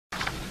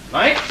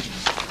Mike,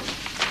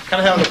 come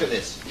and have a look at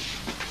this.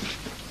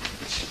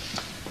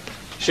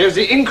 Shows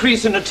the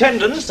increase in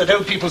attendance at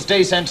old people's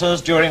day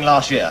centres during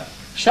last year.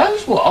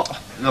 Shows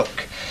what?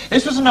 Look,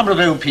 this was the number of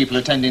old people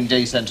attending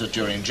day centres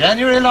during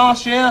January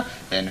last year,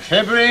 then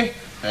February,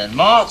 then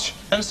March,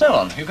 and so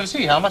on. You can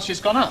see how much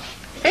it's gone up.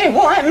 Hey,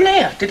 what happened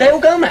there? Did they all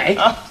go mad?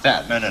 Ah,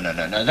 that? No.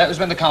 That was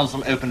when the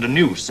council opened a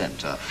new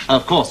centre.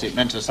 Of course, it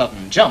meant a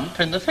sudden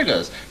jump in the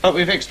figures, but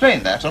we've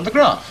explained that on the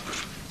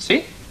graph.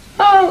 See?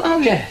 Oh,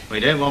 yeah. We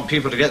don't want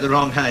people to get the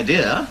wrong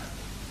idea,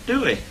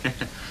 do we?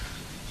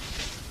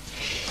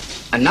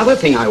 Another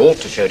thing I ought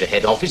to show to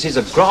head office is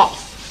a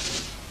graph.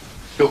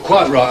 You're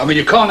quite right. I mean,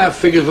 you can't have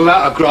figures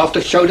without a graph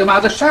to show them how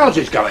the sales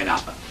is going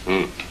up.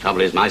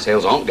 Trouble is, my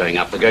sales aren't going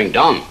up, they're going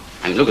down.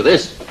 And look at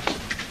this.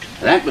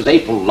 That was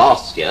April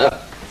last year.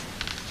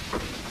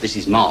 This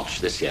is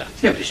March this year.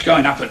 Yeah, but it's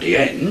going up at the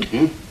end.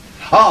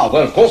 Ah,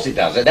 well, of course it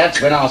does.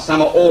 That's when our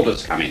summer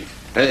orders come in.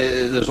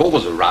 There's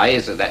always a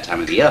rise at that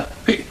time of the year.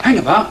 Hey, hang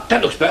about.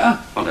 That looks better.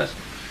 What does?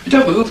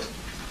 Don't move.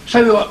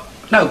 Say what?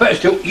 No, better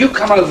still. You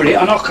come over here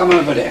and I'll come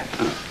over there.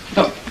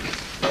 Look.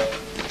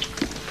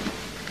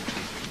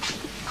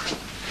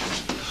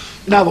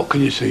 Now what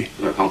can you see?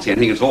 Well, I can't see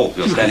anything at all.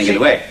 You're standing in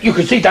the way. You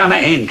can see down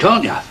that end,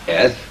 can't you?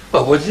 Yes.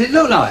 Well, what does it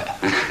look like?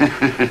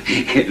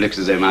 It looks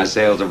as though my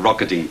sales are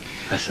rocketing.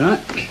 That's right.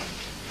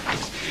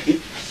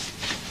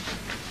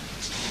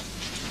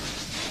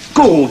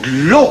 Good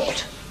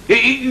Lord!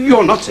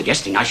 You're not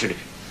suggesting I should...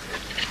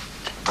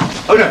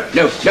 Oh,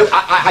 no,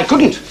 I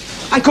couldn't.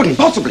 I couldn't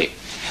possibly.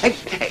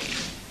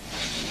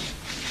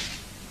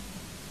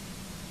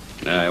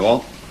 I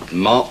want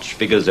March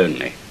figures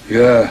only.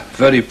 Yeah,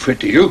 very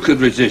pretty. You could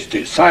resist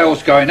it.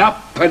 Sales going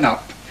up and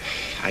up.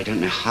 I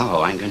don't know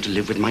how I'm going to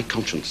live with my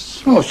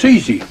conscience. Oh, it's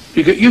easy.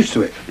 You get used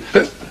to it.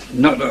 But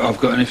not that I've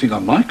got anything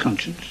on my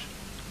conscience.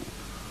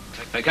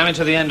 We're coming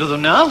to the end of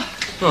them now.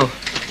 Oh.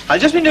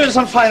 I've just been doing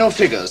some final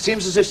figures.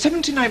 Seems as if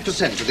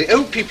 79% of the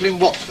old people in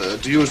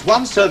Watford use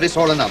one service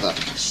or another.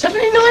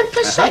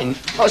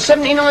 79%? Oh,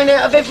 79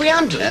 out of every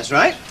 100? That's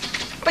right.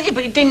 But you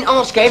didn't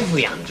ask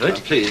every 100.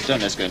 Please,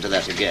 don't let's go into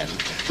that again.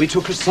 We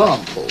took a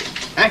sample.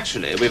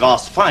 Actually, we've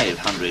asked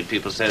 500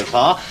 people so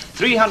far.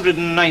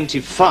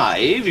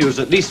 395 use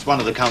at least one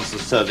of the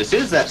council's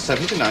services. That's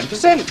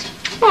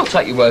 79%. I'll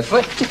take your word for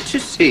it. You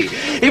see,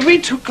 if we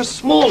took a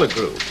smaller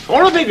group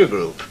or a bigger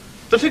group,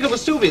 the figure would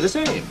still be the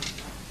same.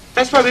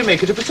 That's why we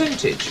make it a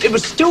percentage. It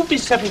would still be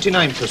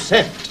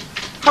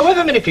 79%,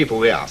 however many people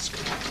we ask.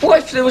 What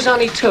if there was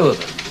only 2 of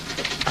them?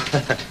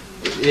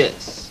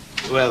 Yes.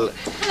 Well...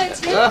 Hello,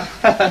 Tim.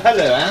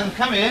 Hello, Anne.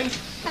 Come in.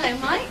 Hello,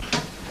 Mike.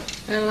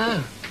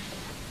 Hello.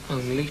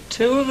 Only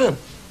 2 of them.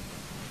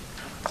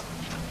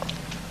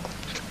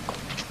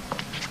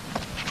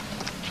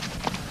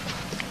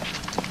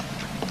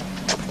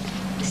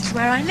 This is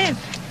where I live.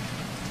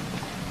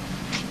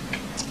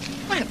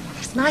 Well,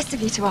 it's nice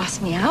of you to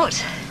ask me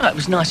out. Oh, it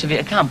was nice of you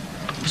to come.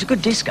 It was a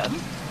good disco.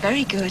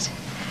 Very good.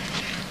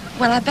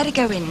 Well, I better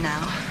go in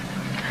now.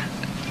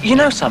 You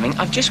know something?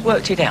 I've just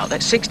worked it out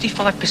that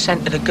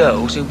 65% of the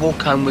girls who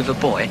walk home with a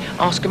boy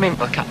ask them in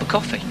for a cup of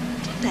coffee.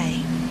 Do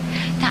they?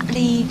 That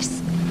leaves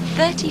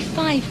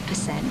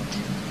 35%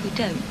 who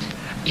don't.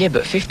 Yeah,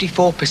 but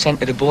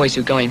 54% of the boys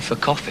who go in for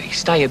coffee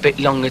stay a bit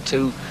longer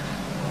to...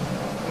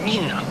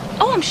 you know.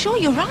 Oh, I'm sure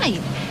you're right.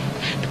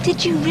 But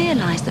did you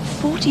realise that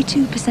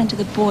 42% of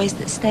the boys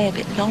that stay a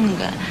bit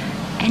longer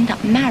end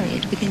up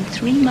married within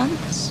 3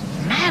 months?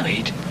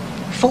 Married?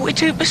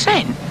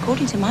 42%?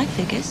 According to my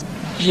figures.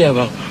 Yeah,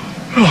 well,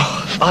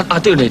 I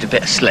do need a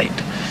bit of sleep.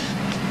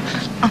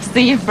 I'll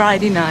see you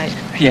Friday night.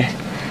 Yeah.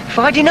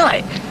 Friday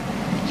night?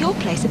 Your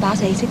place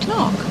about 8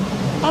 o'clock.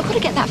 Well, I've got to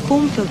get that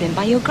form filled in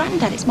by your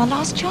granddad. It's my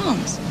last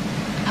chance.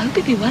 I hope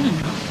he'll be well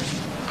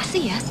enough. I'll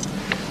see you.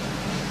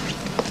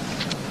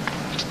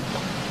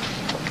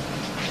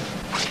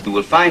 You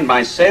will find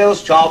my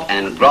sales chart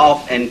and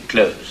graph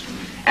enclosed.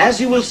 As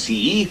you will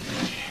see...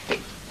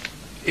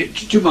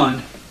 Do you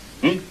mind?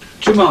 Do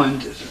you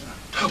mind?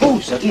 Oh,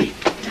 certainly.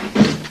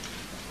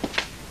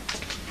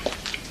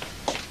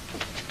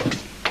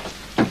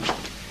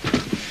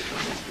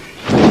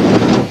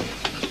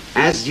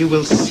 As you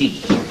will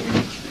see...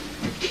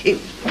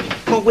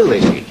 what will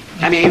they see?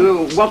 I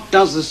mean, what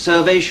does the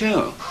survey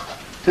show?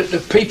 That the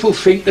people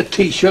think the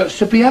T-shirts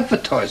should be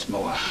advertised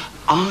more.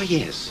 Ah,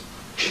 yes.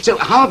 So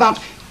how about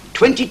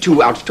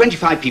 22 out of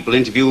 25 people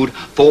interviewed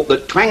thought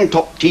that twang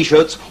top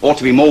T-shirts ought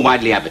to be more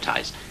widely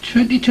advertised?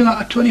 22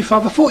 out of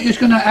 25? I thought you was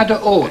going to add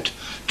a ought.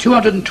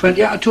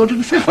 220 out of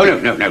 250. Oh,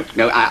 no,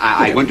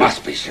 I won't... There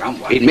must be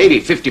someone. It may be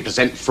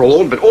 50%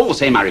 fraud, but all the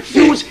same I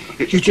refuse...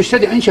 You just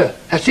said it, ain't you?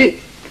 That's it.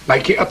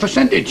 Make it a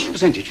percentage.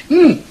 Percentage?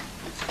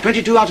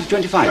 22 out of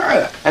 25?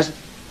 Yeah. As...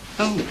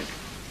 Oh.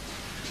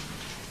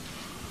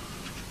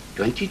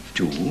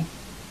 22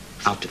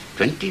 out of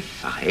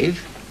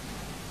 25?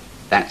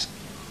 That's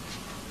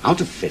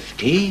out of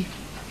 50.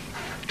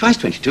 Twice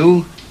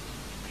 22.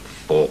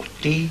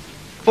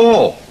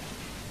 44.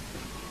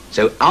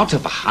 So out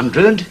of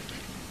 100...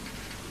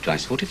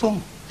 Twice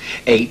 44.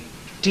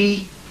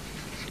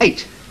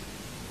 88.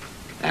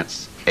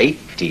 That's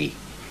 88%.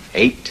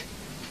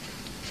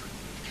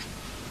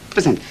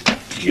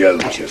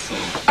 Beautiful.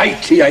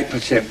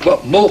 88%.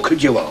 What more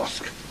could you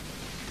ask?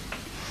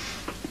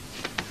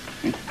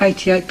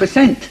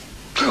 88%.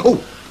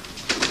 Oh!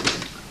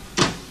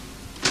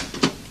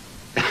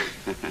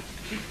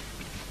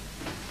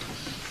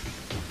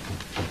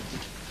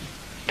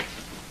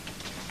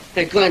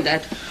 Hey,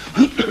 Grandad,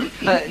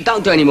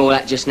 don't do any more of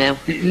that just now.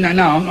 No,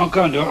 I'm not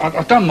going to.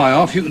 I've done my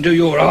half. You can do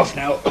your half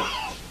now.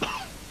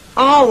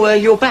 Oh,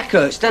 your back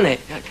hurts, doesn't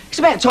it? It's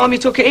about time you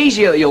took it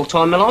easier at your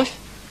time of life.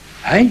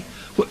 Hey?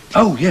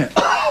 Oh, yeah.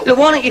 Look,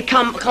 why don't you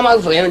come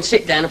over here and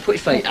sit down and put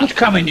your feet up? What's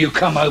coming? You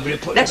come over here.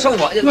 That's all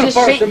right. Well, Just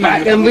borrow sit some back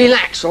money. and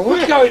relax, all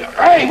What's right? going on?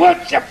 Hey,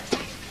 what's the...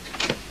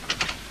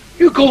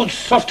 You going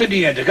soft in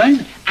the head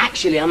again?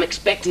 Actually, I'm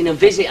expecting a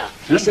visitor.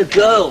 It's a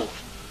girl.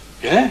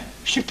 Yeah?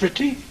 Is she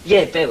pretty?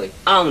 Yeah, very.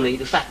 Only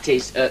the fact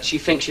is, she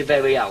thinks you're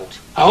very old.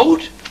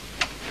 Old?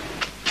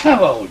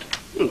 How old?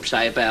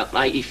 Say about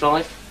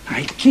 85.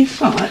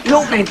 85?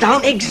 Look, then,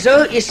 don't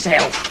exert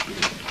yourself.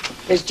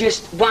 There's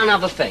just one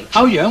other thing.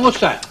 Oh, yeah? What's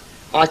that?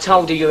 I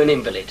told her you're an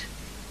invalid.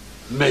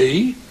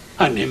 Me?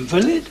 An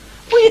invalid?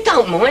 Well, you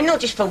don't mind, not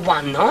just for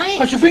one night.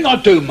 I should think I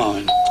do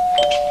mind.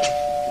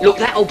 Look,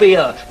 that'll be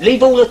her.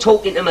 Leave all the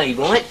talking to me,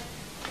 right?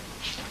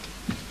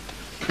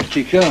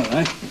 Pretty girl,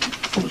 eh?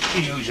 What's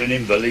she use an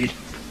invalid?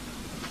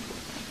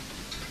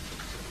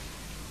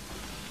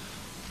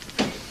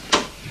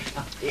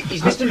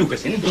 Is Mr.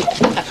 Lucas in?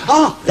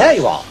 Ah, there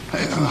you are.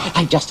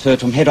 I just heard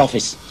from head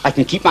office. I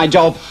can keep my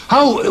job.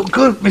 Oh,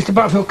 good, Mr.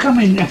 Butterfield. Come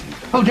in.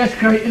 Oh, that's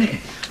great, isn't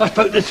it? I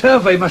suppose the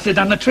survey must have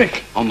done the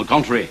trick. On the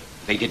contrary,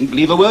 they didn't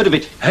believe a word of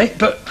it. Hey,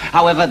 but...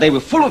 However, they were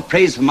full of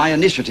praise for my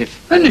initiative.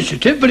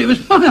 Initiative, but it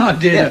was my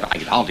idea. Yeah, I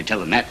could hardly tell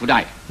them that, could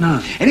I?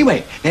 No.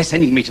 Anyway, they're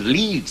sending me to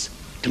Leeds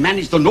to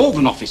manage the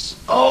Northern office.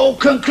 Oh,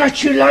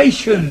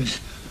 congratulations.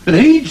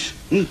 Leeds?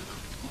 Hmm.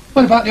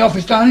 What about the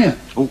office down here?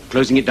 Oh,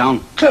 closing it down.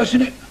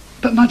 Closing it.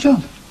 But my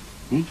job.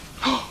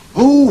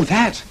 Oh,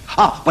 that.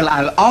 Ah, well,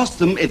 I'll ask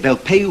them if they'll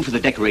pay you for the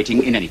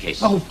decorating in any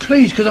case. Oh,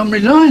 please, because I'm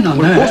relying on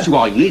Well, of that. course you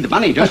are. You need the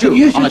money, don't I do,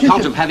 you? yes, On yes, account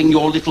yes. of having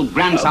your little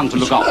grandson to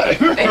look after.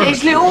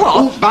 It's little what?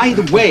 Oh, by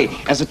the way,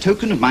 as a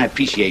token of my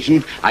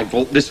appreciation, I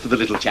brought this for the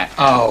little chap.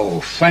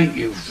 Oh, thank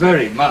you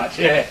very much.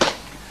 Yeah.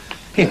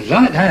 He'll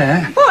like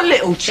that. What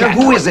little So chap?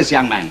 who is this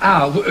young man?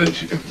 Oh,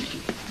 it's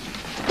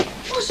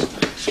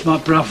my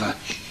brother.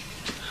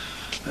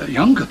 A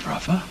younger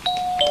brother.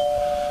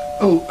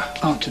 Oh,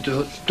 answer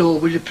the door,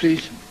 will you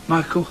please,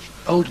 Michael?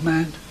 Old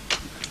man.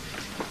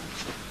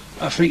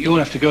 I think you'll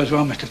have to go as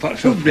well, Mr.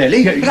 Butterfield. Oh,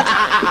 really? Yeah,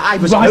 I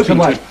was Right hoping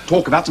away. to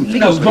talk about some No,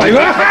 figures. right.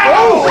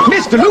 Oh,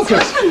 Mr.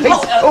 Lucas!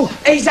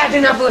 He's had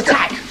another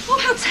attack. Oh,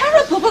 how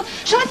terrible. Well,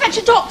 shall I fetch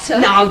a doctor?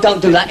 No, don't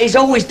do that. He's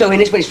always doing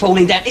this when he's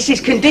falling down. It's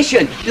his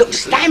condition. Look,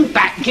 stand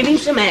back, give him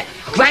some air.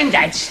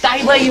 Grandad,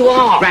 stay where you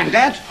are.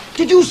 Grandad,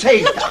 did you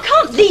say... Look, you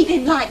can't leave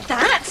him like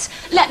that.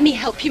 Let me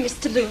help you,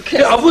 Mr. Lucas.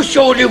 Yeah, I wish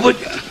all you would...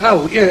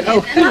 Oh, yeah. Oh,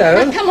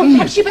 hello. Now, come on,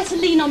 perhaps you better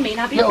lean on me.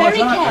 Now, be Yeah,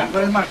 very I'd like that careful.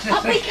 very much.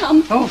 Up we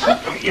come. Oh,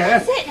 thank you, yeah.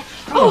 That's it.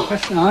 Oh,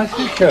 that's nice.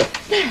 Thank you.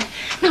 There.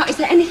 Now, is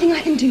there anything I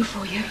can do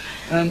for you?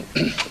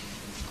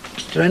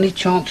 Is there any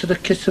chance of a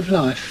kiss of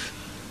life?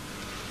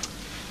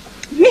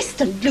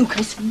 Mr.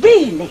 Lucas,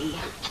 really?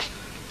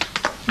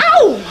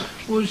 Ow!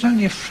 Well, it's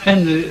only a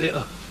friendly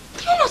little...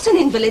 You're not an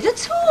invalid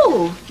at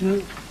all.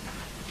 No.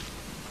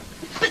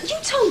 But you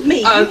told me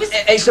he was...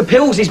 It's the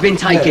pills he's been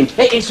taking.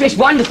 It's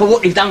wonderful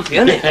what they've done for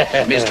you, isn't it?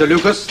 Mr.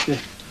 Lucas,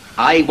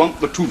 I want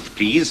the truth,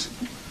 please.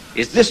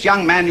 Is this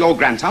young man your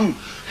grandson?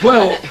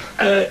 Well,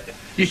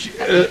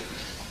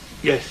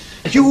 yes.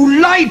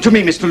 You lied to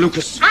me, Mr.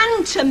 Lucas.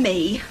 And to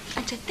me.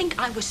 And to think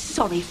I was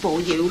sorry for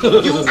you.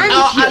 You and A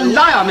you.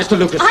 liar, Mr.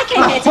 Lucas. I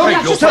came here to Sorry,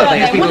 conduct your a survey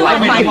has survey. been One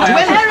of right. my I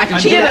can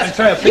hear parents.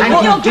 that. You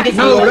want your did it for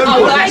grandson. your own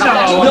Oh, good. that's No,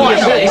 not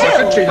yes, true. yes. Well,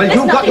 Let's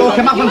you've not got your be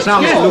comeuppance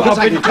now, Mr. ridiculous. Lucas. I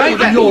can tell you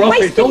that. Your office,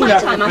 Wasting all my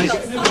that. time, I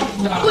thought.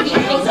 Good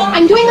evening.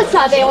 I'm doing a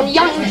survey on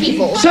young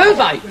people.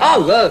 Survey?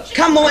 Oh,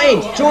 come right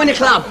in. Join the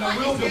club.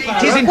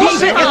 Tis indeed. No,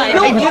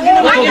 hang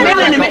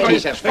on a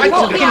minute. Right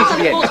from the beginning to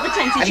the end. False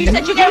pretenses. You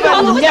said you gave her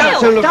a Never bill.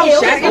 so look. Don't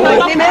shout.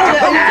 Don't give me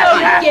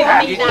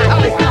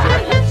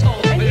that.